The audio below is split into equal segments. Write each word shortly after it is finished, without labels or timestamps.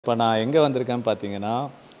இப்போ நான் எங்கே வந்திருக்கேன்னு பார்த்தீங்கன்னா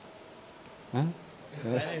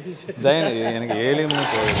ஜெயின் எனக்கு 7 மணி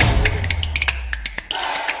போகுது.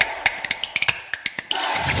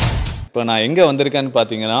 இப்போ நான் எங்கே வந்திருக்கேன்னு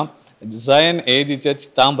பார்த்தீங்கன்னா Zion AG search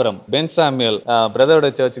Tambaram pen சாமியல்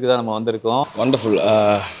பிரதரோட சர்ச்சுக்கு தான் நம்ம வந்திருக்கோம். Wonderful.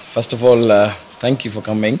 First of all thank you for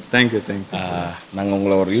coming. Thank you. நாங்கள்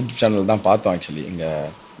உங்களை ஒரு யூடியூப் சேனல் தான் பார்த்தோம். ஆக்சுவலி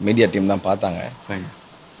எங்கள் மீடியா டீம் தான் பார்த்தாங்க.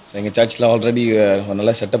 ஸோ எங்கள் சர்ச்சில் ஆல்ரெடி ஒரு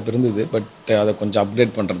நல்ல செட்டப் இருந்தது. பட் அதை கொஞ்சம்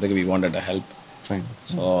அப்டேட் பண்ணுறதுக்கு we wanted a help.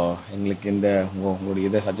 So எங்களுக்கு இந்த உங்களுடைய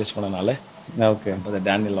இதை சஜஸ்ட் பண்ணனால ஓகே இப்போ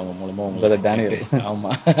டேனியல் அவங்க மூலமாக உங்களுக்கு டேனியல்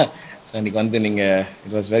ஆமாம். ஸோ இன்றைக்கி வந்து நீங்கள்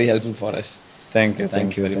it was very helpful for us.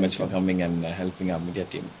 Thank you very much for coming and helping our media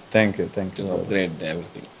team. Thank you upgrade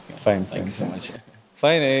everything. Thank you so much.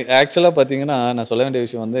 Fine. ஆக்சுவலாக பார்த்தீங்கன்னா நான் சொல்ல வேண்டிய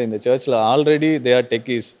விஷயம் வந்து இந்த சர்ச்சில் ஆல்ரெடி தே ஆர்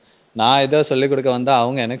டெக்கீஸ். நான் எதோ சொல்லிக் கொடுக்க வந்தால்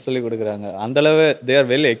அவங்க எனக்கு சொல்லிக் கொடுக்குறாங்க. அந்தளவு தே ஆர்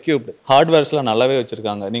வெல் எக்யூப்டு. ஹார்ட்வேர்ஸ்லாம் நல்லாவே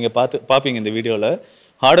வச்சுருக்காங்க. நீங்கள் பார்ப்பீங்க இந்த வீடியோவில்.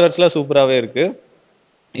 ஹார்ட்வேர்ஸ்லாம் சூப்பராகவே இருக்குது.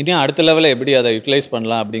 இனியும் அடுத்த லெவலில் எப்படி அதை யூட்டிலைஸ்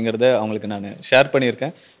பண்ணலாம் அப்படிங்கிறத அவங்களுக்கு நான் ஷேர்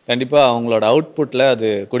பண்ணியிருக்கேன். கண்டிப்பாக அவங்களோட அவுட்புட்டில்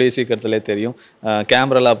அது கூடிய சீக்கிரத்திலே தெரியும்.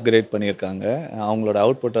 கேமராலாம் அப்கிரேட் பண்ணியிருக்காங்க. அவங்களோட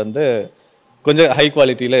அவுட்புட் வந்து கொஞ்சம் ஹை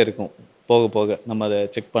குவாலிட்டியில் இருக்கும். போக போக நம்ம அதை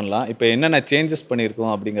செக் பண்ணலாம். இப்போ என்னென்ன சேஞ்சஸ்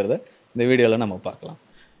பண்ணியிருக்கோம் அப்படிங்கிறத இந்த வீடியோவில் நம்ம பார்க்கலாம்.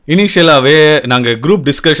 இனிஷியலாகவே நாங்கள் குரூப்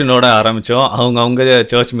டிஸ்கஷனோட ஆரம்பித்தோம். அவங்க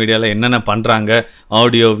சர்ச் மீடியாவில் என்னென்ன பண்ணுறாங்க,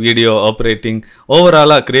 ஆடியோ வீடியோ ஆப்ரேட்டிங்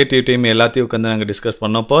ஓவராலாக க்ரியேட்டிவ் டீம் எல்லாத்தையும் உட்காந்து நாங்கள் டிஸ்கஸ்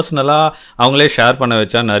பண்ணோம். பர்சனலாக அவங்களே ஷேர் பண்ண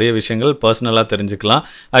வச்சா நிறைய விஷயங்கள் பர்சனலாக தெரிஞ்சுக்கலாம்.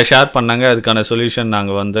 அது ஷேர் பண்ணாங்க. அதுக்கான சொல்யூஷன்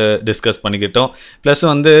நாங்கள் வந்து டிஸ்கஸ் பண்ணிக்கிட்டோம். ப்ளஸ்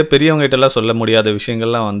வந்து பெரியவங்ககிட்டலாம் சொல்ல முடியாத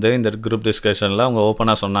விஷயங்கள்லாம் வந்து இந்த குரூப் டிஸ்கஷனில் அவங்க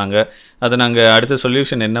ஓப்பனாக சொன்னாங்க. அதை நாங்கள் அடுத்த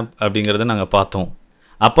சொல்யூஷன் என்ன அப்படிங்கிறத நாங்கள் பார்த்தோம்.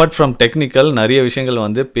 அப்பார்ட் ஃப்ரம் டெக்னிக்கல் நிறைய விஷயங்கள்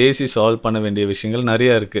வந்து பேசி சால்வ் பண்ண வேண்டிய விஷயங்கள்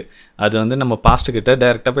நிறையா இருக்குது. அது வந்து நம்ம பாஸ்ட்டுக்கிட்ட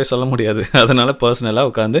டைரெக்டாக போய் சொல்ல முடியாது. அதனால் பர்சனலாக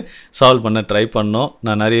உட்காந்து சால்வ் பண்ண ட்ரை பண்ணோம்.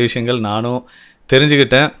 நான் நிறைய விஷயங்கள் நானும்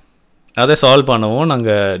தெரிஞ்சுக்கிட்டேன். அதை சால்வ் பண்ணவும்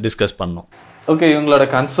நாங்கள் டிஸ்கஸ் பண்ணோம். ஓகே, இவங்களோட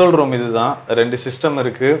கன்சோல் ரூம் இது தான். 2 சிஸ்டம்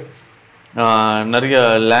இருக்குது. நிறைய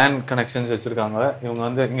லேன் கனெக்ஷன்ஸ் வச்சுருக்காங்க. இவங்க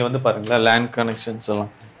வந்து இங்கே வந்து பாருங்களேன் லேன் கனெக்ஷன்ஸ்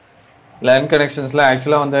எல்லாம். லேன் கனெக்ஷன்ஸில்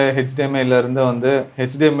ஆக்சுவலாக வந்து ஹெச்டிஎம்ஐலேருந்து வந்து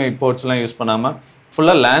ஹெச்டிஎம்ஐ போர்ட்ஸ்லாம் யூஸ் பண்ணாமல்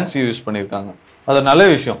ஃபுல்லாக லேன்ஸ் யூஸ் பண்ணியிருக்காங்க. அது நல்ல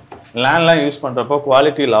விஷயம். லேன்லாம் யூஸ் பண்ணுறப்போ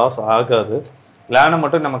குவாலிட்டி லாஸ் ஆகாது. லேனை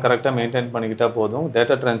மட்டும் நம்ம கரெக்டாக மெயின்டைன் பண்ணிக்கிட்டால் போதும்.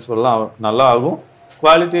 டேட்டா ட்ரான்ஸ்ஃபர்லாம் நல்லா ஆகும்.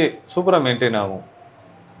 குவாலிட்டி சூப்பராக மெயின்டைன் ஆகும்.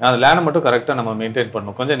 அந்த லேனை மட்டும் கரெக்டாக நம்ம மெயின்டைன்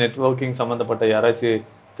பண்ணணும். கொஞ்சம் நெட்வொர்க்கிங் சம்மந்தப்பட்ட யாராச்சும்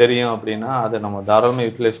தெரியும் அப்படின்னா அதை நம்ம தாராளமாக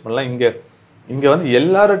யூட்டிலைஸ் பண்ணலாம். இங்கே வந்து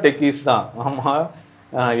எல்லாரும் டெக்கீஸ் தான். ஆமாம்,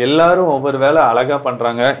 எல்லாரும் ஒவ்வொரு வேலை அழகாக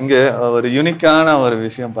பண்ணுறாங்க. இங்கே ஒரு யூனிக்கான ஒரு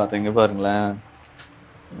விஷயம் பார்த்தீங்க பாருங்களேன்.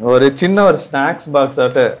 ஒரு சின்ன ஒரு ஸ்நாக்ஸ் பாக்ஸ்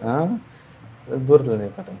ஆட்ட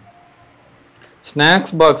தூரத்தில் காட்டுங்க.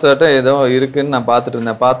 ஸ்நாக்ஸ் பாக்ஸ் ஆட்ட ஏதோ இருக்குன்னு நான் பார்த்துட்டு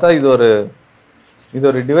இருந்தேன். பார்த்தா இது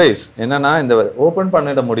ஒரு டிவைஸ். என்னன்னா இந்த ஓப்பன்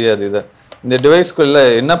பண்ணிட முடியாது. இந்த டிவைஸ்க்குள்ள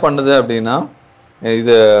என்ன பண்ணுது அப்படின்னா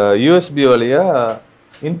இது யூஎஸ்பி வழியாக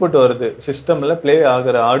இன்புட் வருது. சிஸ்டமில் ப்ளே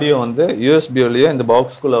ஆகிற ஆடியோ வந்து யூஎஸ்பி வழியாக இந்த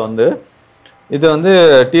பாக்ஸ்குள்ளே வந்து இது வந்து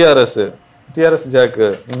டிஆர்எஸ் ஜாக்கு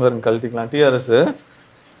இங்கே கழட்டிக்கலாம். டிஆர்எஸ்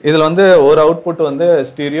இதில் வந்து ஒரு அவுட்புட் வந்து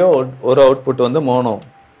ஸ்டீரியோ, ஒரு அவுட்புட் வந்து மோனோ.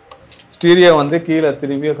 ஸ்டீரியோ வந்து கீழே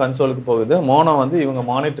திரும்பியும் கன்சோலுக்கு போகுது. மோனோ வந்து இவங்க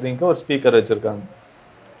மானிட்டரிங்க்கு ஒரு ஸ்பீக்கர் வச்சுருக்காங்க.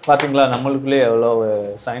 பார்த்தீங்களா, நம்மளுக்குள்ளே எவ்வளோ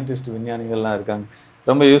சயின்டிஸ்ட் விஞ்ஞானிகள்லாம் இருக்காங்க.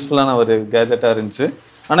 ரொம்ப யூஸ்ஃபுல்லான ஒரு கேஜெட்டாக இருந்துச்சு.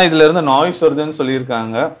 ஆனால் இதில் இருந்து நாய்ஸ் வருதுன்னு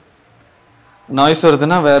சொல்லியிருக்காங்க. நாய்ஸ்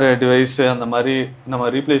வருதுன்னா வேறு டிவைஸ் அந்த மாதிரி நம்ம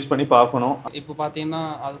ரீப்ளேஸ் பண்ணி பார்க்கணும். இப்போ பார்த்தீங்கன்னா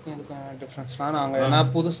அதுக்கும் இதுக்கும் டிஃப்ரென்ஸ்னா நாங்கள் என்ன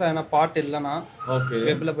புதுசாக என்ன பாட்டு இல்லைன்னா ஓகே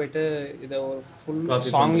வெப்பில் போயிட்டு இதை ஒரு ஃபுல்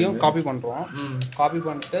சாங்கையும் காப்பி பண்ணுறோம். காப்பி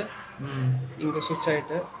பண்ணிட்டு இங்கே சுவிட்ச்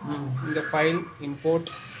ஆகிட்டு இங்கே ஃபைல் இம்போர்ட்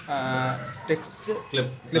டெக்ஸ்ட்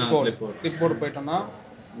கிளிப்போர்டு போயிட்டோம்னா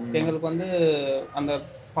எங்களுக்கு வந்து அந்த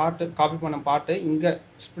பாட்டு காப்பி பண்ண பாட்டு இங்கே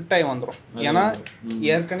ஸ்ப்ளிட் ஆகி வந்துடும். ஏன்னா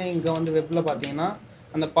ஏற்கனவே இங்கே வந்து வெப்பில் பார்த்தீங்கன்னா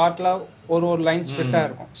அந்த பாட்டில் ஒரு லைன் ஸ்ப்ளிட்டாக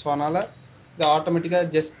இருக்கும். ஸோ அதனால் இதை ஆட்டோமேட்டிக்காக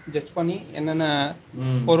ஜட்ஜ் பண்ணி என்னென்ன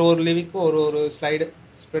ஒரு லிரிக்கு ஒரு ஸ்லைடு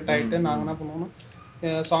ஸ்ப்ளிட் ஆகிட்டு நாங்கள் என்ன பண்ணுவோம்னா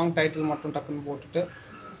சாங் டைட்டில் மட்டும் டக்குன்னு போட்டுட்டு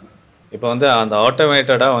இப்போ வந்து அந்த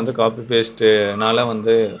ஆட்டோமேட்டடாக வந்து காப்பி பேஸ்ட்டுனால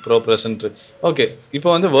வந்து ப்ரொசன்ட். ஓகே, இப்போ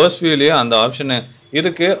வந்து வேர்ஸ் வியூலேயே அந்த ஆப்ஷனு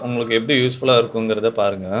இருக்குது. உங்களுக்கு எப்படி யூஸ்ஃபுல்லாக இருக்குங்கிறத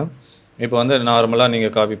பாருங்கள். இப்போ வந்து நார்மலாக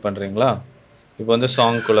நீங்கள் காப்பி பண்ணுறீங்களா, இப்போ வந்து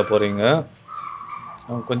சாங்குக்குள்ளே போகிறீங்க.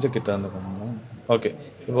 கொஞ்சம் கிட்ட வந்து பண்ணுங்க. ஓகே,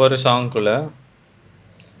 இப்போ ஒரு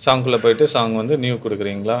சாங்குக்குள்ளே போயிட்டு சாங் வந்து நியூ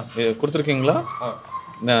கொடுக்குறீங்களா, கொடுத்துருக்கீங்களா?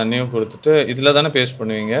 நியூ கொடுத்துட்டு இதில் தானே பேஸ்ட்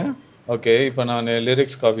பண்ணுவீங்க. ஓகே, இப்போ நான்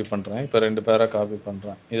லிரிக்ஸ் காப்பி பண்ணுறேன். இப்போ 2 பேராக காப்பி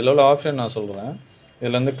பண்ணுறேன். இதில் உள்ள ஆப்ஷன் நான் சொல்கிறேன்.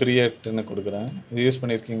 இதில் வந்து க்ரியேட்டுன்னு கொடுக்குறேன். இது யூஸ்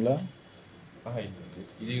பண்ணியிருக்கீங்களா?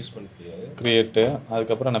 இது யூஸ் பண்ணிருக்கீங்க. க்ரியேட்டு.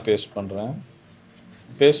 அதுக்கப்புறம் நான் பேஸ்ட் பண்ணுறேன்.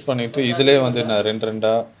 பேஸ்ட் பண்ணிவிட்டு இதிலே வந்து நான்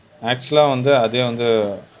 2 ஆக்சுவலாக வந்து அதே வந்து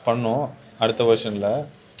பண்ணோம் அடுத்த வெர்ஷனில்.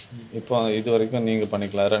 இப்போ இது வரைக்கும் நீங்கள்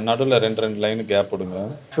பண்ணிக்கலாம். நடுவில் 2 லைன் கேப் விடுங்க.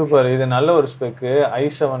 சூப்பர். இது நல்ல ஒரு spec.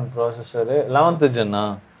 i7 processor 11th ஜென்னா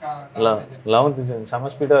 11th gen செம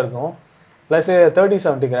ஸ்பீடாக இருக்கும். Plus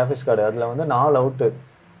 3070 graphics card. அதில் வந்து 4 அவுட்டு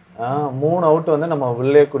 3 அவுட்டு வந்து நம்ம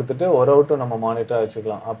உள்ளே கொடுத்துட்டு ஒரு அவுட்டு நம்ம மானிட்டராக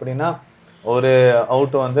வச்சுக்கலாம். அப்படின்னா ஒரு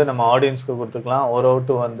அவுட்டு வந்து நம்ம ஆடியன்ஸ்க்கு கொடுத்துக்கலாம், ஒரு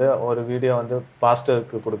அவுட்டு வந்து ஒரு வீடியோ வந்து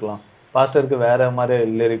பாஸ்டருக்கு கொடுக்கலாம். பாஸ்டருக்கு வேறு மாதிரி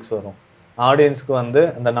லிரிக்ஸ் வரும். ஆடியன்ஸ்க்கு வந்து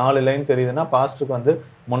இந்த 4 லைன் தெரியுதுன்னா பாஸ்டருக்கு வந்து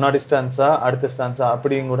முன்னாடி ஸ்டான்ஸா அடுத்த ஸ்டான்ஸா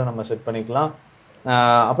அப்படியும் கூட நம்ம செட் பண்ணிக்கலாம்.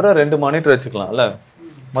 அப்புறம் 2 மானிட்டர் வச்சுக்கலாம்ல.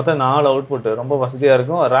 மொத்தம் 4 அவுட்புட்டு ரொம்ப வசதியாக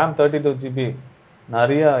இருக்கும். ரேம் 32 GB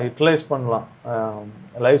நிறையா யூட்டிலைஸ் பண்ணலாம்.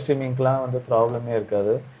 லைவ் ஸ்ட்ரீமிங்க்கெலாம் வந்து ப்ராப்ளமே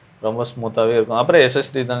இருக்காது, ரொம்ப ஸ்மூத்தாகவே இருக்கும். அப்புறம்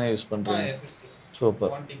SSD தானே யூஸ் பண்ணுறீங்க?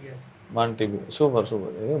 சூப்பர். 1 TB. Super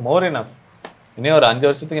super. இது மோர் இனஃப். இன்னும் ஒரு 5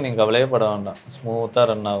 வருஷத்துக்கு நீங்கள் கவலையே பட வேண்டாம், ஸ்மூத்தாக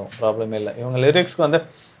ரன் ஆகும், ப்ராப்ளமே இல்லை. இவங்க லிரிக்ஸ்க்கு வந்து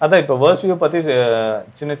அதான் இப்போ வேர்ஸ் வியூ பற்றி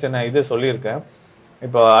சின்ன சின்ன இது சொல்லியிருக்கேன்.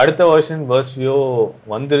 இப்போ அடுத்த வெர்ஷன் வேர்ஸ் வியூ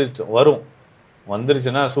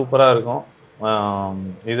வந்துருச்சுன்னா சூப்பராக இருக்கும்.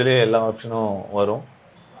 இதுலேயே எல்லா ஆப்ஷனும் வரும்.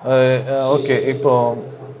 ஓகே, இப்போ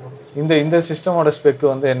இந்த சிஸ்டமோட ஸ்பெக்கு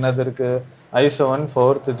வந்து என்னது இருக்குது? i7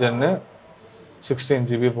 4th ஜென்னு 16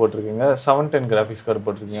 GB போட்டிருக்கீங்க, 710 கிராஃபிக்ஸ் கார்டு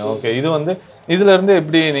போட்டிருக்கீங்க. ஓகே, இது வந்து இதுலேருந்து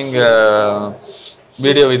எப்படி நீங்கள்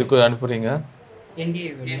வீடியோ இதுக்கு அனுப்புகிறீங்க?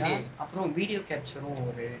 அப்புறம் வீடியோ கேப்சரும்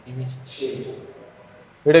ஒரு டிவைஸ்.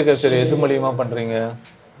 வீடியோ கேப்சர் எது மூலியமாக பண்ணுறீங்க?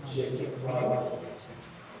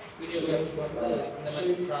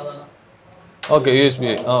 Okay, USB.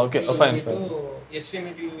 Okay, fine fine.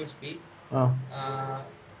 HDMI to USB.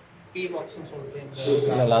 P boxன்னு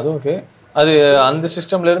சொல்லிட்டு இல்லை அது ஓகே. அது அந்த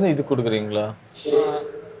சிஸ்டம்லேருந்து இது கொடுக்குறீங்களா?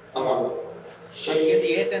 ஆமாம், அங்கேருந்து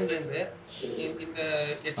A10 இருந்து இந்த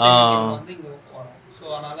HDMI வந்து இங்கே வரும். ஸோ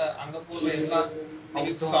அதனால் அங்கே போடுற எல்லா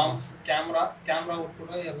சாங்ஸ் கேமரா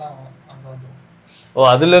கூட எல்லாம் அங்கே வந்துடும். ஓ,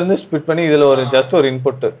 அதுலேருந்து ஸ்பிட் பண்ணி இதில் ஒரு ஜஸ்ட் ஒரு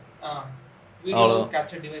இன்புட்டு வீடியோ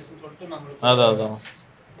கேப்சர் டிவைஸ்னு சொல்லிட்டு நம்மளுக்கு அதான்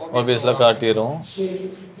ஆப்வியஸில் காட்டிடும்.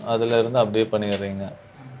 அதுலேருந்து அப்படியே பண்ணிடுறீங்க.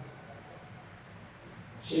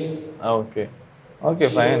 Okay okay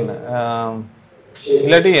fine.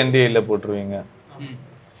 இல்லாட்டி NDAல போட்டுருவீங்க.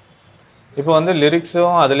 இப்போ வந்து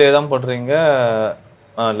லிரிக்ஸும் அதிலே தான் போட்டுறீங்க,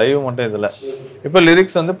 லைவ் மட்டும் இதில். இப்போ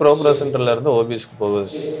லிரிக்ஸ் வந்து ப்ரோ சென்டர்லேருந்து OBSக்கு போகுது.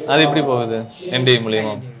 அது எப்படி போகுது? NDA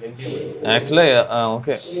மூலியமா? ஆக்சுவலாக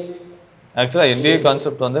ஓகே, ஆக்சுவலாக NDA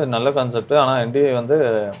கான்செப்ட் வந்து நல்ல கான்செப்ட். ஆனால் NDA வந்து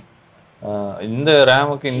இந்த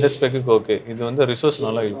ரேமுக்கு இந்த ஸ்பெக்குக்கு ஓகே. இது வந்து ரிசோர்ஸ்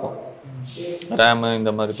நல்லா இழுக்கும், ரேமு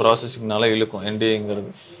இந்த மாதிரி ப்ராசஸிங்னால இழுக்கும். NDAங்கிறது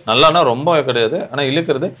நல்லானா ரொம்ப கிடையாது, ஆனால்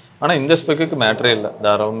இழுக்கிறது. ஆனால் இந்த ஸ்பெக்குக்கு மேட்ரே இல்லை,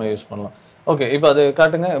 தாராளமாக யூஸ் பண்ணலாம். ஓகே, இப்போ அது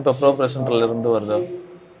காட்டுங்க. இப்போ ப்ரோ ப்ரெசென்டர்லேருந்து வருதா?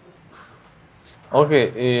 ஓகே,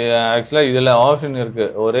 ஆக்சுவலாக இதில் ஆப்ஷன்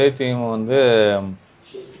இருக்குது. ஒரே தீம் வந்து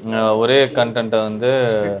ஒரே கண்டென்ட்டை வந்து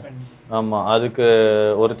ஆமாம், அதுக்கு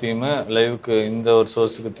ஒரு தீமு, லைவுக்கு இந்த ஒரு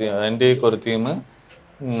சோர்ஸுக்கு NDAக்கு ஒரு தீமு,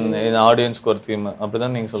 இது ஆடியன்ஸ்க்கு ஒரு தீம், அப்படி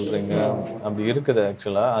தான் நீங்கள் சொல்கிறீங்க. அப்படி இருக்குது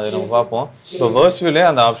ஆக்சுவலாக. அதை நம்ம பார்ப்போம். இப்போ வேர்ஸ்வியூலே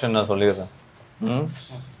அந்த ஆப்ஷன் நான் சொல்லிடுறேன்.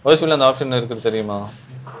 வேர்ஸ்வியூவில் அந்த ஆப்ஷன் இருக்குது, தெரியுமா?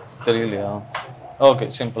 தெரியலையா? ஓகே,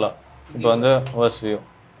 சிம்பிளாக இப்போ வந்து வேர்ஸ்வியூ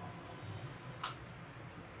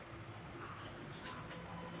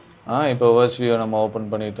இப்போ வேர்ஸ்வியூ நம்ம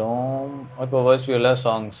ஓப்பன் பண்ணிட்டோம். இப்போ வேர்ஸ்வியூவில்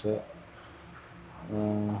சாங்ஸு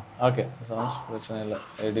ஓகே, சாங்ஸ் பிரச்சனை இல்லை.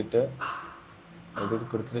 எடிட்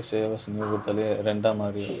கொடுத்துட்டு சேவஸ் நியூ கொடுத்தாலே 2ஆக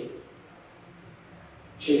மாறிடும்.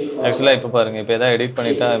 ஆக்சுவலாக இப்போ பாருங்கள், இப்போ எதாவது எடிட்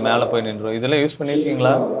பண்ணிட்டா மேலே போய் நின்றுடும். இதெல்லாம் யூஸ்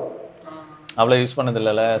பண்ணியிருக்கீங்களா? அவ்வளோ யூஸ்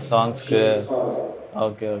பண்ணதில்லைல்ல சாங்ஸ்க்கு.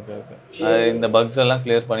 ஓகே ஓகே ஓகே, அது இந்த பக்ஸ் எல்லாம்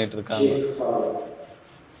கிளியர் பண்ணிட்டு இருக்காங்க.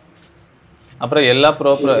 அப்புறம்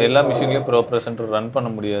எல்லா மிஷின்லேயும் ப்ரோ ப்ரெசென்டர் ரன் பண்ண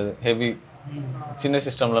முடியாது. ஹெவி சின்ன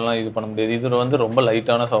சிஸ்டம்லலாம் இது பண்ண முடியாது. இது வந்து ரொம்ப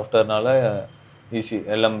லைட்டான சாஃப்ட்வேர்னால ஈஸி,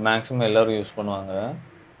 எல்லாம் மேக்ஸிமம் எல்லோரும் யூஸ் பண்ணுவாங்க.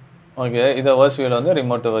 ஓகே, இதை வேர்ஸ்வியூவில் வந்து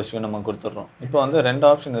ரிமோட் வேர்ஸ்வியூ நம்ம கொடுத்துட்றோம். இப்போ வந்து 2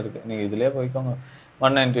 ஆப்ஷன் இருக்குது. நீங்கள் இதிலே போய்க்கோங்க.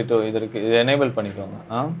 192 இது இருக்குது, இது எனேபிள் பண்ணிக்கோங்க.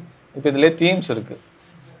 இப்போ இதிலே தீம்ஸ் இருக்குது.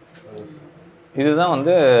 இதுதான்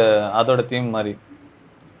வந்து அதோட தீம் மாதிரி.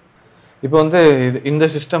 இப்போ வந்து இந்த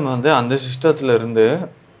சிஸ்டம் வந்து அந்த சிஸ்டத்தில் இருந்து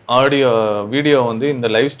வீடியோ வந்து இந்த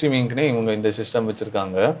லைவ் ஸ்ட்ரீமிங்க்குனே இவங்க இந்த சிஸ்டம்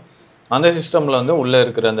வச்சுருக்காங்க. அந்த சிஸ்டமில் வந்து உள்ளே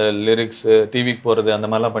இருக்கிற அந்த லிரிக்ஸு டிவிக்கு போகிறது அந்த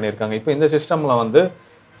மாதிரிலாம் பண்ணியிருக்காங்க. இப்போ இந்த சிஸ்டமில் வந்து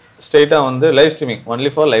ஸ்ட்ரெயிட்டாக வந்து live streaming, only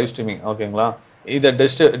for live streaming. ஓகேங்களா? இதை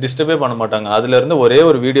டிஸ்டர்பே பண்ண மாட்டாங்க. அதுலேருந்து ஒரே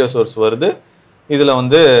ஒரு வீடியோ சோர்ஸ் வருது, இதில்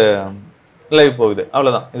வந்து லைவ் போகுது,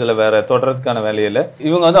 அவ்வளோதான். இதில் வேறு தொடர்றதுக்கான வேலையில்.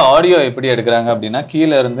 இவங்க வந்து ஆடியோ எப்படி எடுக்கிறாங்க அப்படின்னா,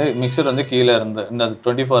 கீழே இருந்து மிக்சர் வந்து கீழே இருந்து இந்த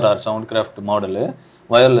 24 hour sound craft model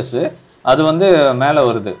wireless, அது வந்து மேலே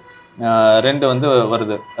வருது, 2 வந்து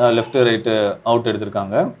வருது, லெஃப்ட் ரைட்டு அவுட்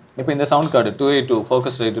எடுத்திருக்காங்க. இப்போ இந்த sound card 282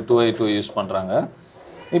 focus right 282 use பண்ணுறாங்க.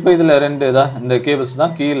 இப்போ இதில் 2 தான் இந்த கேபிள்ஸ்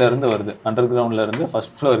தான் கீழே இருந்து வருது, அண்டர் கிரவுண்ட்லேருந்து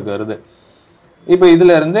ஃபர்ஸ்ட் ஃப்ளோருக்கு வருது. இப்போ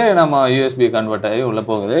இதுல இருந்து நம்ம யூஎஸ்பி கன்வெர்ட் ஆகி உள்ள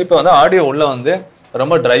போகுது. இப்போ வந்து ஆடியோ உள்ள வந்து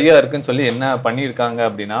ரொம்ப ட்ரையா இருக்குன்னு சொல்லி என்ன பண்ணியிருக்காங்க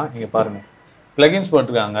அப்படின்னா, இங்க பாருங்க பிளகின்ஸ்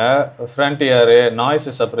போட்டிருக்காங்க. ஃப்ரண்ட் இயரு, நாய்ஸ்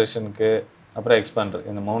செப்பரேஷனுக்கு, அப்புறம் எக்ஸ்பேண்டர்,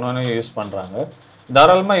 இந்த மூணுமே யூஸ் பண்றாங்க.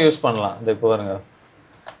 தாராளமா யூஸ் பண்ணலாம். இந்த இப்போ பாருங்க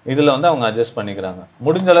இதில் வந்து அவங்க அட்ஜஸ்ட் பண்ணிக்கிறாங்க.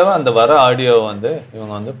 முடிஞ்ச அளவு அந்த வர ஆடியோவை வந்து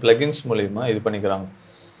இவங்க வந்து பிளகின்ஸ் மூலிமா இது பண்ணிக்கிறாங்க.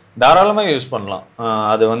 தாராளமாக யூஸ் பண்ணலாம்.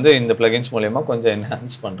 அது வந்து இந்த பிளகின்ஸ் மூலிமா கொஞ்சம்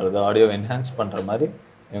என்ஹான்ஸ் பண்ணுறது, ஆடியோ என்ஹான்ஸ் பண்ணுற மாதிரி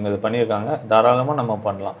இவங்க இது பண்ணியிருக்காங்க. தாராளமாக நம்ம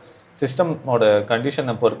பண்ணலாம். சிஸ்டமோட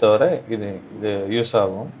கண்டிஷனை பொறுத்தவரை இது யூஸ்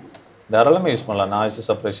ஆகும். தாராளமாக யூஸ் பண்ணலாம். நாய்ஸ்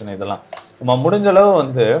செப்பரேஷன் இதெல்லாம் நம்ம முடிஞ்ச அளவு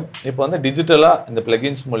வந்து இப்போ வந்து டிஜிட்டலாக இந்த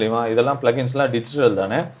பிளகின்ஸ் மூலிமா இதெல்லாம் பிளகின்ஸ்லாம் டிஜிட்டல்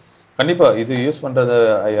தானே. கண்டிப்பாக இது யூஸ் பண்ணுறது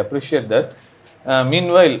ஐ அப்ரிஷியேட் தட்.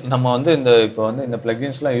 மீன்வைல் நம்ம வந்து இப்போ வந்து இந்த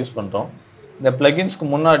பிளகின்ஸ்லாம் யூஸ் பண்ணுறோம். இந்த பிளகின்ஸ்க்கு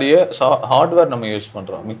முன்னாடியே ஹார்ட்வேர் நம்ம யூஸ்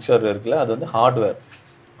பண்ணுறோம். மிக்சர் இருக்குல்ல, அது வந்து ஹார்ட்வேர்.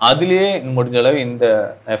 அதுலேயே முடிஞ்ச அளவு இந்த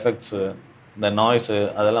எஃபெக்ட்ஸு, இந்த நாய்ஸு,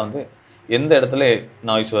 அதெல்லாம் வந்து எந்த இடத்துல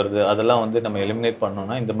நாய்ஸ் வருது அதெல்லாம் வந்து நம்ம எலிமினேட்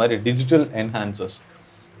பண்ணோம்னா இந்த மாதிரி டிஜிட்டல் என்ஹான்சஸ்.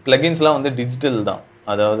 பிளகின்ஸ்லாம் வந்து டிஜிட்டல் தான்.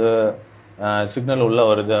 அதாவது சிக்னல் உள்ளே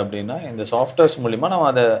வருது அப்படின்னா இந்த சாஃப்ட்வேர்ஸ் மூலிமா நம்ம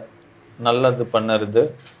அதை நல்லது பண்ணுறது,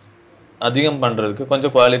 அதிகம் பண்ணுறதுக்கு,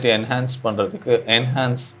 கொஞ்சம் குவாலிட்டி என்ஹான்ஸ்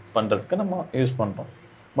பண்ணுறதுக்கு நம்ம யூஸ் பண்ணுறோம்.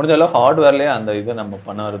 முடிஞ்ச அளவு ஹார்ட்வேர்லேயே அந்த இதை நம்ம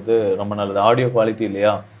பண்ணுறது ரொம்ப நல்லது. ஆடியோ குவாலிட்டி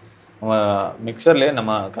இல்லையா, நம்ம மிக்சர்லேயே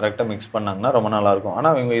நம்ம கரெக்டாக மிக்ஸ் பண்ணாங்கன்னா ரொம்ப நல்லாயிருக்கும்.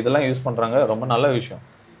 ஆனால் இவங்க இதெல்லாம் யூஸ் பண்ணுறாங்க, ரொம்ப நல்ல விஷயம்.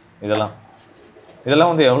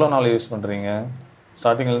 இதெல்லாம் வந்து எவ்வளோ நாள் யூஸ் பண்ணுறீங்க?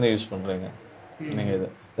 ஸ்டார்டிங்லேருந்து யூஸ் பண்ணுறீங்க நீங்கள்?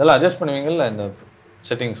 இதெல்லாம் அட்ஜஸ்ட் பண்ணுவீங்கல்ல இந்த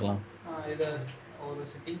செட்டிங்ஸ்லாம்?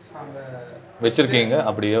 வச்சுருக்கீங்க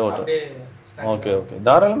அப்படியே ஓட்டு. ஓகே.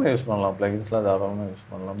 தாராளமாக யூஸ் பண்ணலாம். பிளகின்ஸ்லாம் தாராளமாக யூஸ்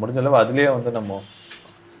பண்ணலாம். முடிஞ்ச அளவு அதுலேயே வந்து நம்ம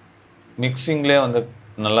மிக்சிங்லேயே வந்து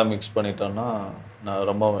நல்லா மிக்ஸ் பண்ணிட்டோம்னா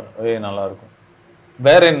ரொம்பவே நல்லாயிருக்கும்.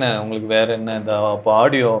 வேறு என்ன உங்களுக்கு? வேறு என்ன? இந்த இப்போ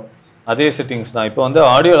ஆடியோ அதே செட்டிங்ஸ் தான். இப்போ வந்து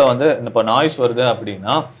ஆடியோவில் வந்து இப்போ நாய்ஸ் வருது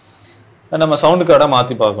அப்படின்னா நம்ம சவுண்டு கார்டை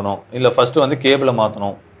மாற்றி பார்க்கணும். இல்லை ஃபஸ்ட்டு வந்து கேபிளை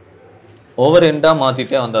மாற்றணும். ஓவர் எண்டாக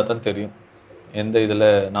மாற்றிட்டே வந்தால் தான் தெரியும் எந்த இதில்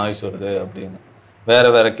நாய்ஸ் வருது அப்படின்னு.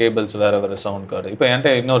 வேறு கேபிள்ஸ், வேறு சவுண்ட் கார்டு. இப்போ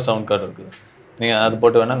என்கிட்ட இன்னொரு சவுண்ட் கார்டு இருக்குது. நீங்கள் அது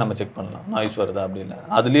போட்டு வேணால் நம்ம செக் பண்ணலாம் நாய்ஸ் வருதா அப்படின்னு.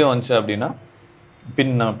 அதுலேயும் வந்துச்சு அப்படின்னா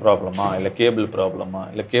பின் ப்ராப்ளமா, இல்லை கேபிள் ப்ராப்ளமா,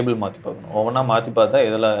 இல்லை கேபிள் மாற்றி பார்க்கணும். ஒவ்வொன்றா மாற்றி பார்த்தா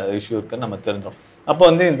எதில் இஷ்யூ இருக்குன்னு நம்ம தெரிஞ்சிடும். அப்போ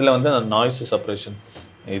வந்து இதில் வந்து அந்த நாய்ஸ் செப்பரேஷன்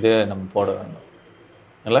இதே நம்ம போட வேண்டாம்.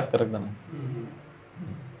 இல்லை கரெக்ட் தானே?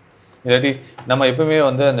 இல்லாட்டி நம்ம எப்பவுமே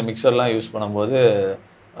வந்து அந்த மிக்சர்லாம் யூஸ் பண்ணும்போது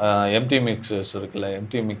எம்டி மிக்சர்ஸ் இருக்குல்ல,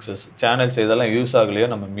 எம்டி மிக்சர்ஸ் சேனல்ஸ் இதெல்லாம் யூஸ் ஆகலையோ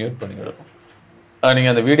நம்ம மியூட் பண்ணிவிடுறோம்.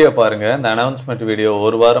 நீங்கள் அந்த வீடியோ பாருங்கள், இந்த அனௌன்ஸ்மெண்ட் வீடியோ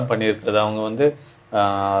 1 வாரம் பண்ணியிருக்கிறது. அவங்க வந்து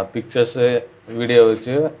பிக்சர்ஸு வீடியோ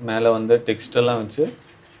வச்சு மேலே வந்து டெக்ஸ்டெல்லாம் வச்சு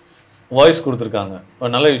வாய்ஸ் கொடுத்துருக்காங்க.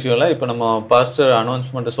 ஒரு நல்ல விஷயம் இல்லை. இப்போ நம்ம பாஸ்டர்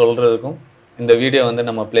அனௌன்ஸ்மெண்ட்டு சொல்கிறதுக்கும் இந்த வீடியோ வந்து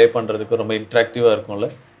நம்ம ப்ளே பண்ணுறதுக்கும் ரொம்ப இன்ட்ராக்டிவாக இருக்கும்ல.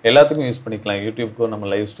 எல்லாத்துக்கும் யூஸ் பண்ணிக்கலாம். யூடியூப்க்கும் நம்ம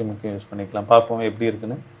லைவ் ஸ்ட்ரீமுக்கும் யூஸ் பண்ணிக்கலாம். பார்ப்போம் எப்படி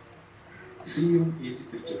இருக்குன்னு.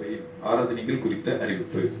 திருச்சபையின் ஆராதனைகள் குறித்த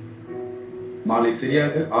அறிவிப்பு. மாலை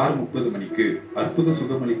சரியாக 6:30 மணிக்கு அற்புத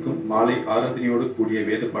சுகமளிக்கும் மாலை ஆராதனையோடு கூடிய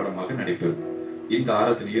வேத பாடமாக நடைபெறும். இந்த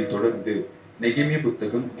ஆராதனையில் தொடர்ந்து நெகேமியா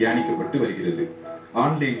புத்தகம் தியானிக்கப்பட்டு வருகிறது.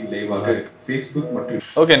 ஆன்லைனில் லைவாக ஃபேஸ்புக் மற்றும்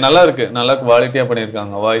ஓகே, நல்லா இருக்கு. நல்லா குவாலிட்டியாக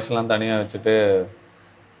பண்ணியிருக்காங்க. வாய்ஸ்லாம் தனியாக வச்சுட்டு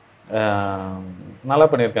நல்லா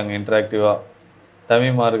பண்ணியிருக்காங்க. இன்ட்ராக்டிவாக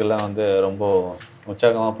தமிழ்மார்கள்லாம் வந்து ரொம்ப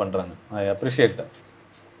உற்சாகமாக பண்ணுறாங்க. I appreciate that.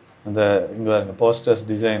 இந்த இங்கே போஸ்டர்ஸ்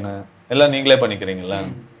டிசைனு எல்லாம் நீங்களே பண்ணிக்கிறீங்களா?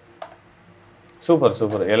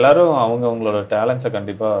 சூப்பர். எல்லாரும் அவங்களோட டேலண்ட்ஸை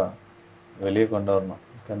கண்டிப்பாக வெளியே கொண்டு வரணும்.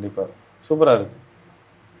 கண்டிப்பாக சூப்பராக இருக்குது.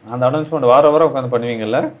 அந்த அனௌன்ஸ்மெண்ட் வாரம் உட்காந்து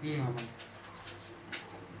பண்ணுவீங்கல்ல?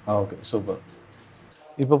 Okay, super.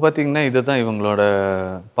 இப்போ பார்த்தீங்கன்னா இதுதான் இவங்களோட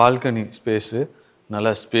பால்கனி ஸ்பேஸு.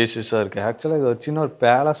 நல்லா ஸ்பேஷியஸாக இருக்குது. ஆக்சுவலாக இது ஒரு சின்ன ஒரு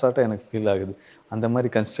பேலஸாட்டம் எனக்கு ஃபீல் ஆகுது. அந்த மாதிரி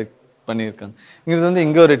கன்ஸ்ட்ரக்ட் பண்ணியிருக்காங்க. இது வந்து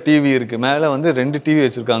இங்கே ஒரு டிவி இருக்குது. மேலே வந்து 2 டிவி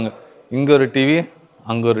வச்சுருக்காங்க. இங்கே ஒரு டிவி,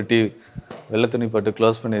 அங்கே ஒரு டிவி. வெள்ளை துணி போட்டு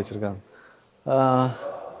க்ளோஸ் பண்ணி வச்சுருக்காங்க.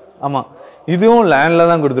 ஆமாம், இதுவும் லேண்டில்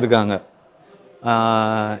தான் கொடுத்துருக்காங்க.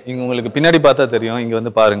 இங்கே உங்களுக்கு பின்னாடி பார்த்தா தெரியும். இங்கே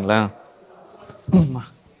வந்து பாருங்களேன்,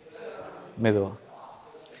 மெதுவா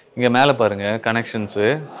இங்கே மேலே பாருங்கள், கனெக்ஷன்ஸு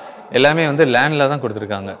எல்லாமே வந்து லேண்டில் தான்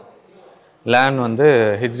கொடுத்துருக்காங்க. லேன் வந்து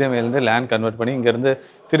ஹெச்டிஎம்ஐலேருந்து லேன் கன்வெர்ட் பண்ணி இங்கேருந்து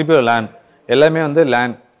திருப்பி லேன் எல்லாமே வந்து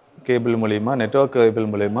லேன் கேபிள் மூலிமா, நெட்வொர்க் கேபிள்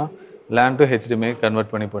மூலிமா லேன் டு ஹெச்டிஎம்ஐ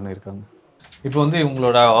கன்வெர்ட் பண்ணியிருக்காங்க. இப்போ வந்து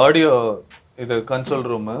இவங்களோட ஆடியோ இது கன்சோல்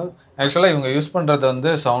ரூமு. ஆக்சுவலாக இவங்க யூஸ் பண்ணுறது வந்து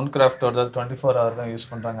சவுண்ட் கிராஃப்டோட 24 hour தான் யூஸ்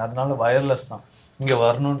பண்ணுறாங்க. அதனால வயர்லெஸ் தான். இங்கே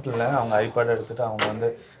வரணுன்ட்டு இல்லை, அவங்க ஐபேட் எடுத்துகிட்டு அவங்க வந்து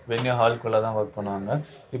வென்யூ ஹால்குள்ளே தான் ஒர்க் பண்ணுவாங்க.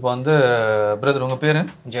 இப்போ வந்து பிரதர், உங்கள் பேர்?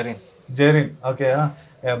 ஜெரின். ஓகே.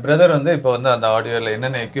 என் பிரதர் வந்து இப்போ வந்து அந்த ஆடியோவில்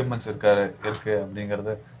என்னென்ன எக்யூப்மெண்ட்ஸ் இருக்குது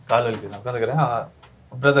அப்படிங்கிறது கால் வலிக்கு நான் உட்காந்துக்கிறேன்.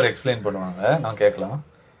 பிரதர் எக்ஸ்பிளைன் பண்ணுவாங்க, நான் கேட்கலாம்.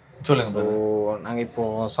 சொல்லுங்கள். நாங்கள்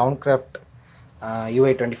இப்போது sound craft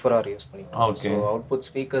UI 24R use பண்ணிக்கிறோம். Okay. ஸோ அவுட்புட்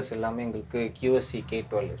ஸ்பீக்கர்ஸ் எல்லாமே எங்களுக்கு QSC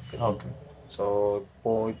K12 இருக்குது. ஓகே. ஸோ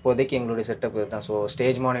இப்போதைக்கு எங்களுடைய செட்டப் இதுதான். So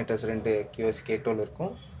stage monitors 2 QSC K12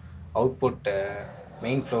 இருக்கும். அவுட்புட்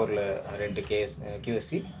மெயின் ஃப்ளோரில் 2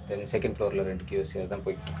 QSC, தென் செகண்ட் ஃப்ளோரில் 2 QSC அதுதான்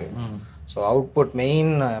போயிட்டுருக்கு. ஸோ அவுட்புட்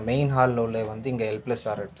மெயின் ஹாலில் உள்ள வந்து இங்கே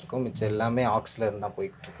L+R எடுத்திருக்கோம். மிச்சம் எல்லாமே ஆக்ஸில் இருந்தால்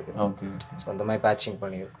போயிட்டு இருக்குது. ஓகே. ஸோ அந்த மாதிரி பேட்சிங்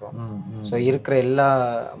பண்ணியிருக்கோம். ஸோ இருக்கிற எல்லா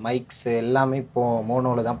மைக்ஸ் எல்லாமே இப்போது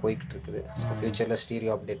மோனோவில் தான் போய்கிட்டு இருக்குது. ஸோ ஃப்யூச்சரில்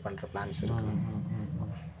ஸ்டீரியோ அப்டேட் பண்ணுற பிளான்ஸ் இருக்குது.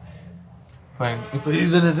 ஃபைன். இப்போ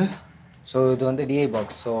இது என்னது? ஸோ இது வந்து DI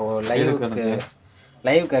பாக்ஸ். ஸோ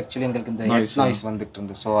லைவுக்கு ஆக்சுவலி எங்களுக்கு இந்த ஹெட் நாய்ஸ் வந்துட்டு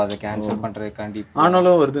இருந்து. ஸோ அதை கேன்சல் பண்ணுறதுக்காண்டி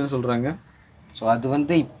ஆனாலும் வருதுன்னு சொல்கிறாங்க. ஸோ அது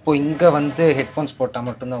வந்து இப்போ இங்கே வந்து ஹெட்ஃபோன்ஸ் போட்டால்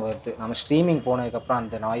மட்டும்தான் வருது. நம்ம ஸ்ட்ரீமிங் போனதுக்கப்புறம்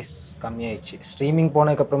அந்த நாய்ஸ் கம்மியாயிடுச்சு. ஸ்ட்ரீமிங்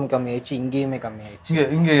போனதுக்கப்புறமும் கம்மியாயிடுச்சு, இங்கேயுமே கம்மியாயிடுச்சு.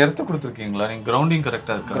 இங்கே எடுத்து கொடுத்துருக்கீங்களா நீங்கள்? கிரவுண்டிங்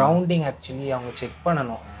கரெக்டாக இருக்கு? கிரவுண்டிங் ஆக்சுவலி அவங்க செக்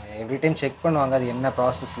பண்ணணும். எவ்ரி டைம் செக் பண்ணுவாங்க, அது என்ன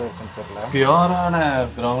ப்ராசஸில் இருக்குன்னு தெரியல. பியூரான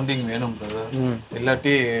கிரவுண்டிங் வேணும்ன்றது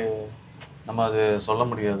இல்லாட்டி நம்ம அது சொல்ல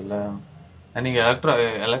முடியாதுல்ல. நீங்கள்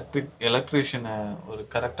எலக்ட்ரீஷியனை ஒரு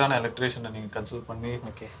கரெக்டான எலக்ட்ரீஷியனை நீங்கள் கன்சல்ட் பண்ணி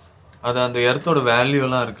ஓகே அது அந்த இடத்தோட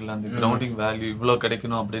வேல்யூலாம் இருக்குல்ல, அந்த கிரவுண்டிங் வேல்யூ இவ்வளோ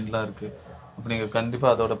கிடைக்கணும் அப்படின்லாம் இருக்குது. அப்போ நீங்கள்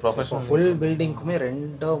கண்டிப்பாக அதோட ப்ரொஃபஷனல் ஃபுல் பில்டிங்க்குமே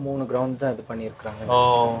 2-3 கிரவுண்ட் தான் இது பண்ணியிருக்கிறாங்க.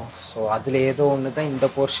 ஸோ அதில் ஏதோ ஒன்று தான் இந்த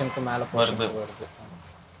போர்ஷனுக்கு மேலே வருது.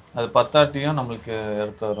 அது பத்தாட்டியும் நம்மளுக்கு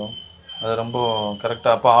எடுத்து வரும். அது ரொம்ப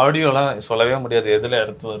கரெக்டாக. அப்போ ஆடியோலாம் சொல்லவே முடியாது எதில்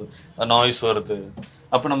எடுத்து வருது, நாய்ஸ் வருது.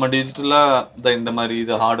 அப்போ நம்ம டிஜிட்டலாக இந்த மாதிரி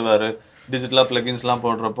இது ஹார்ட்வேரு டிஜிட்டலாக ப்ளகின்ஸ்லாம்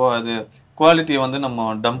போடுறப்போ அது குவாலிட்டியை வந்து நம்ம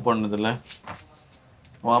டம்ப் பண்ணுதில்ல,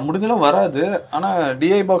 முடிஞ்சலாம் வராது. ஆனால்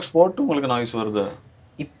DI பாக்ஸ் போட்டு உங்களுக்கு நாய்ஸ் வருது.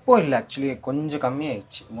 இப்போ இல்லை, ஆக்சுவலி கொஞ்சம்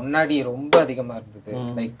கம்மியாயிடுச்சு. முன்னாடி ரொம்ப அதிகமாக இருந்தது.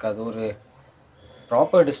 லைக் அது ஒரு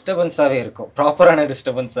ப்ராப்பர் டிஸ்டர்பன்ஸாகவே இருக்கும், ப்ராப்பரான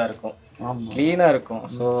டிஸ்டர்பன்ஸாக இருக்கும், க்ளீனாக இருக்கும்.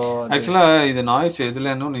 ஸோ ஆக்சுவலாக இது நாய்ஸ்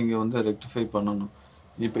எதுலன்னு நீங்கள் வந்து ரெக்டிஃபை பண்ணணும்.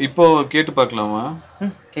 இப்போ கேட்டு பார்க்கலாமா?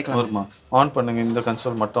 கேட்கலாம். வருமா? ஆன் பண்ணுங்கள், இந்த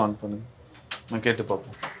கன்சோல் மட்டும் ஆன் பண்ணுங்க, நான் கேட்டு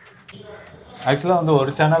பார்ப்போம். ஆக்சுவலாக வந்து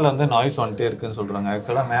ஒரு சேனல் வந்து நாய்ஸ் வந்துட்டே இருக்குன்னு சொல்கிறாங்க.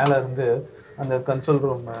 ஆக்சுவலாக மேலே இருந்து அந்த கன்சோல்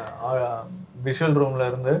ரூம் விஷுவல் ரூமில்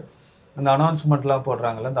இருந்து அந்த அனௌன்ஸ்மெண்ட்லாம்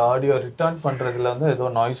போடுறாங்கல்ல, அந்த ஆடியோ ரிட்டர்ன் பண்ணுறதுல வந்து ஏதோ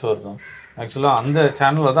நாய்ஸ் வருது. ஆக்சுவலாக அந்த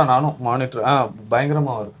சேனலில் தான் நானும் மானிட்டர்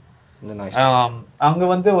பயங்கரமாக வருது இந்த நாய்ஸ்.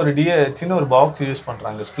 அங்கே வந்து ஒரு சின்ன ஒரு பாக்ஸ் யூஸ்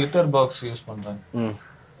பண்ணுறாங்க, ஸ்ப்ளிட்டர் பாக்ஸ் யூஸ் பண்ணுறாங்க.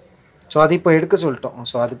 ஸோ அது இப்போ எடுக்க சொல்லிட்டோம்.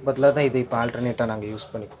 ஸோ அதுக்கு பதிலாக தான் இது இப்போ ஆல்டர்னேட்டாக நாங்கள் யூஸ்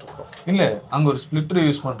பண்ணிக்கிட்டு இருக்கோம். இல்லை, அங்கே ஒரு ஸ்ப்ளிட்டர்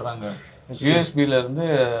யூஸ் பண்ணுறாங்க. USB இருந்து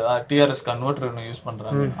TRS கன்வெர்ட்டர் ஒன்று யூஸ்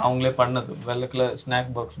பண்ணுறாங்க. அவங்களே பண்ணது வெள்ளை கலர்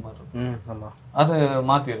ஸ்நாக் பாக்ஸ் மாதிரி. ஆமாம், அதை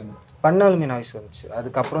மாற்றிடுங்க. பண்ணாலுமே நாய்ஸ் வந்துச்சு.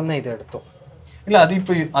 அதுக்கப்புறம் தான் இதை எடுத்தோம். இல்லை, அது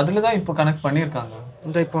இப்போ அதில் தான் இப்போ கனெக்ட் பண்ணியிருக்காங்க.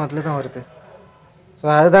 இந்த இப்போ அதில் தான் வருது. ஸோ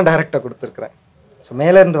அதுதான் டைரெக்டாக கொடுத்துருக்குறேன். ஸோ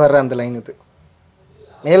மேலேருந்து வர்ற அந்த லைன் இது,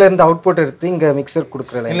 மேலேருந்து அவுட்புட் எடுத்து இங்கே மிக்சர்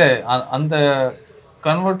கொடுக்குற லைன். இல்லை, அந்த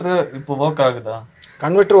கன்வெர்ட்டர் இப்போ ஒர்க் ஆகுதா?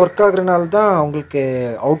 கன்வெர்ட்டர் ஒர்க் ஆகுறதுனால தான் உங்களுக்கு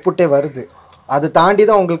அவுட்புட்டே வருது. அதை தாண்டி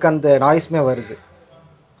தான் உங்களுக்கு அந்த நாய்ஸ்மே வருது.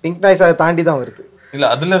 பிங்க் நாய்ஸ் அதை தாண்டி தான் வருது. இல்லை,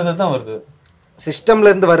 அதுல இருந்து தான் வருது,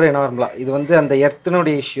 சிஸ்டம்லேருந்து வர்ற நார்மலாக. இது வந்து அந்த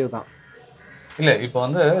எர்த்தினுடைய இஷ்யூ தான். இல்லை, இப்போ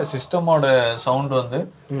வந்து சிஸ்டமோட சவுண்ட் வந்து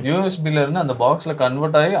யூஎஸ்பில இருந்து அந்த பாக்ஸில்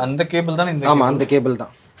கன்வெர்ட் ஆகி அந்த கேபிள் தானே இந்த. ஆமாம், அந்த கேபிள்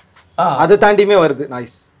தான். அதை தாண்டியுமே வருது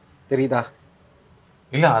நாய்ஸ், தெரியுதா?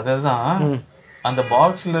 இல்லை, அதுதான் அந்த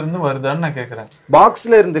பாக்ஸ்ல இருந்து வருதான்னு நான் கேட்குறேன்.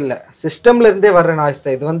 பாக்ஸில் இருந்து இல்லை, சிஸ்டம்ல இருந்தே வர்ற நாய்ஸ்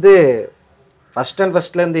தான். இது வந்து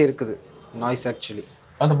ஃபர்ஸ்ட்லேருந்தே இருக்குது நாய்ஸ். ஆக்சுவலி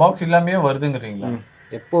அந்த பாக்ஸ் இல்லாமே வருதுங்கிறீங்களா?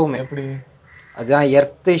 எப்போவுமே. எப்படி? அதுதான்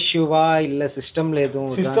எர்த் இஷ்யூவா இல்லை சிஸ்டமில்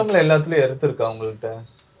எதுவும்? சிஸ்டமில் எல்லாத்துலேயும் எர்த் இருக்கா உங்கள்கிட்ட?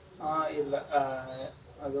 இல்லை,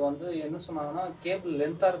 அது வந்து என்ன சொன்னாங்கன்னா கேபிள்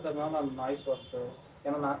லென்த்தாக இருக்கிறதுனால அந்த நாய்ஸ் வருது.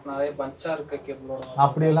 ஏன்னா நிறைய பஞ்சாக இருக்க கேபிளோட.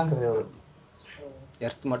 அப்படியெல்லாம் கிடையாது,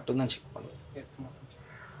 எர்த் மட்டும்தான் செக் பண்ணுவோம்.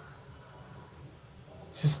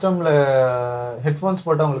 சிஸ்டமில் ஹெட்ஃபோன்ஸ்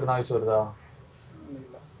போட்டால் உங்களுக்கு நாய்ஸ் வருதா?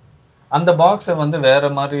 அந்த பாக்ஸை வந்து வேற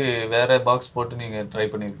மாதிரி வேற பாக்ஸ் போட்டு நீங்கள் ட்ரை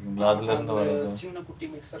பண்ணியிருக்கீங்களா? அதுல இருந்து வருது சின்ன குட்டி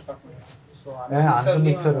மிக்சர் காட்டுங்க. ஸோ அந்த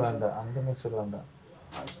மிக்சர் வேண்டாம், அந்த மிக்சர் வேண்டாம்,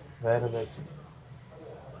 வேற ஏதாச்சும்.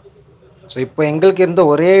 ஸோ இப்போ எங்களுக்கு இருந்த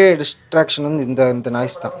ஒரே டிஸ்ட்ராக்ஷன் வந்து இந்த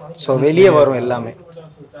நாய்ஸ் தான். ஸோ வெளியே வரும் எல்லாமே,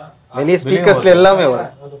 வெளியே ஸ்பீக்கர்ஸ்ல எல்லாமே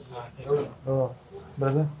வரும்.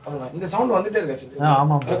 இந்த சவுண்ட் வந்துட்டே இருக்கு.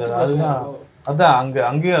 ஆமாம் பிரதர், அதுதான் அதான்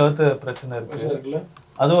அங்கேயும் அழுத்த பிரச்சனை இருக்கு.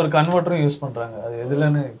 அது ஒரு கன்வெர்ட்டரும் யூஸ் பண்ணுறாங்க. அது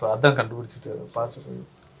எதுலன்னு இப்போ அதான் கண்டுபிடிச்சிட்டு பார்த்துட்டு.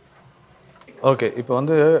 ஓகே, இப்போ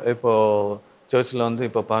வந்து இப்போது சர்ச்சில் வந்து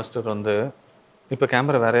இப்போ பாஸ்டர் வந்து இப்போ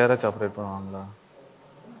கேமரா வேறு யாராச்சும் ஆப்ரேட் பண்ணுவாங்களா?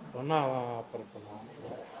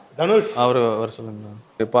 அவர் சொல்லுங்களா?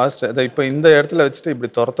 பாஸ்டர் அதை இப்போ இந்த இடத்துல வச்சுட்டு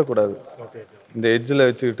இப்படி துரத்தக்கூடாது, இந்த எட்ஜில்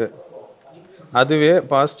வச்சுக்கிட்டு. அதுவே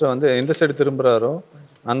பாஸ்டர் வந்து எந்த சைடு திரும்புகிறாரோ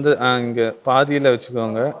அந்த இங்கே பாதியில்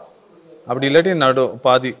வச்சுக்கோங்க. அப்படி இல்லாட்டி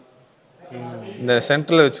பாதி இந்த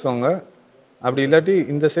சென்டரில் வச்சுக்கோங்க. அப்படி இல்லாட்டி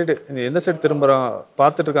இந்த சைடு எந்த சைடு திரும்ப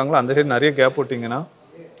பார்த்துட்டு இருக்காங்களோ அந்த சைடு நிறைய கேப் விட்டிங்கன்னா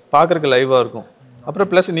பார்க்குறக்கு லைவாக இருக்கும். அப்புறம்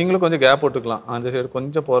ப்ளஸ் நீங்களும் கொஞ்சம் கேப் போட்டுக்கலாம் அந்த சைடு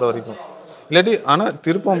கொஞ்சம் போகிற வரைக்கும். இல்லாட்டி ஆனால்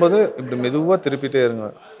திருப்பும்போது இப்படி மெதுவாக திருப்பிட்டே இருங்க,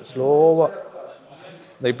 ஸ்லோவாக.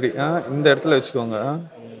 இப்படி இந்த இடத்துல வச்சுக்கோங்க.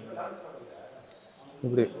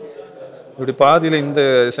 இப்படி இப்படி பாதியில் இந்த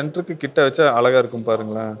சென்டருக்கு கிட்ட வச்சா அழகாக இருக்கும்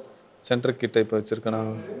பாருங்களேன். சென்டருக்கு கிட்ட இப்போ வச்சுருக்கேன்னா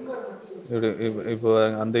இப்படி இப்போ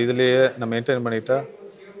அந்த இதுலேயே நம்ம மெயின்டைன் பண்ணிட்டா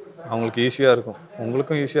அவங்களுக்கு ஈஸியாக இருக்கும்,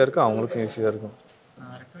 உங்களுக்கும் ஈஸியாக இருக்கும், அவங்களுக்கும் ஈஸியாக இருக்கும்.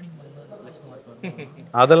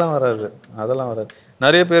 அதெல்லாம் வராது, அதெல்லாம் வராது.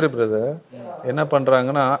 நிறைய பேர் பிரதர் என்ன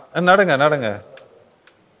பண்ணுறாங்கன்னா நடங்க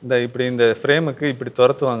இந்த இப்படி இந்த ஃப்ரேமுக்கு இப்படி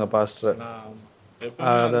துரத்துவாங்க பாஸ்டர்.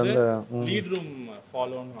 அது அந்த லீட் ரூம்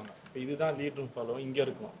ஃபாலோன்னு, இதுதான் லீட் ரூம் ஃபாலோ இங்கே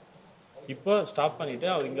இருக்கும். இப்போ ஸ்டாப் பண்ணிட்டு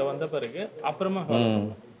அவர் இங்கே வந்த பிறகு அப்புறமா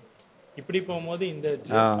இப்படி போகும்போது இந்த எட்ஜ்,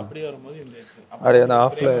 அப்படி வரும்போது இந்த எட்ஜ், அப்படியே அந்த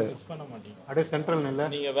ஆஃப்ல மிஸ் பண்ண மாட்டீங்க. அப்படியே சென்ட்ரல் இல்ல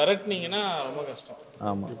நீங்க விரட்டினீங்கன்னா ரொம்ப கஷ்டம்.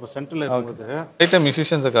 ஆமா, இப்போ சென்ட்ரல்ல இருக்கும்போது லைட்டா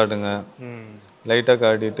மியூசிஷியன்ஸை காட்டுங்க, லைட்டாக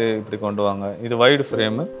காட்டிட்டு இப்படி கொண்டு வாங்க. இது வைடு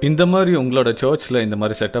ஃப்ரேமு. இந்த மாதிரி உங்களோட சர்ச்சில் இந்த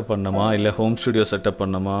மாதிரி செட்டப் பண்ணணுமா, இல்லை ஹோம் ஸ்டுடியோ செட்டப்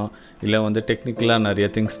பண்ணணுமா, இல்லை வந்து டெக்னிக்கலாக நிறைய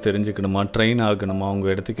திங்ஸ் தெரிஞ்சுக்கணுமா, ட்ரெயின் ஆகணுமா,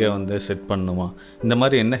 உங்கள் இடத்துக்கே வந்து செட் பண்ணணுமா, இந்த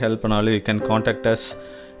மாதிரி என்ன ஹெல்ப் பண்ணாலும் you can contact us.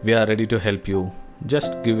 We are ready to help you.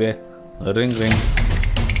 Just give a ring.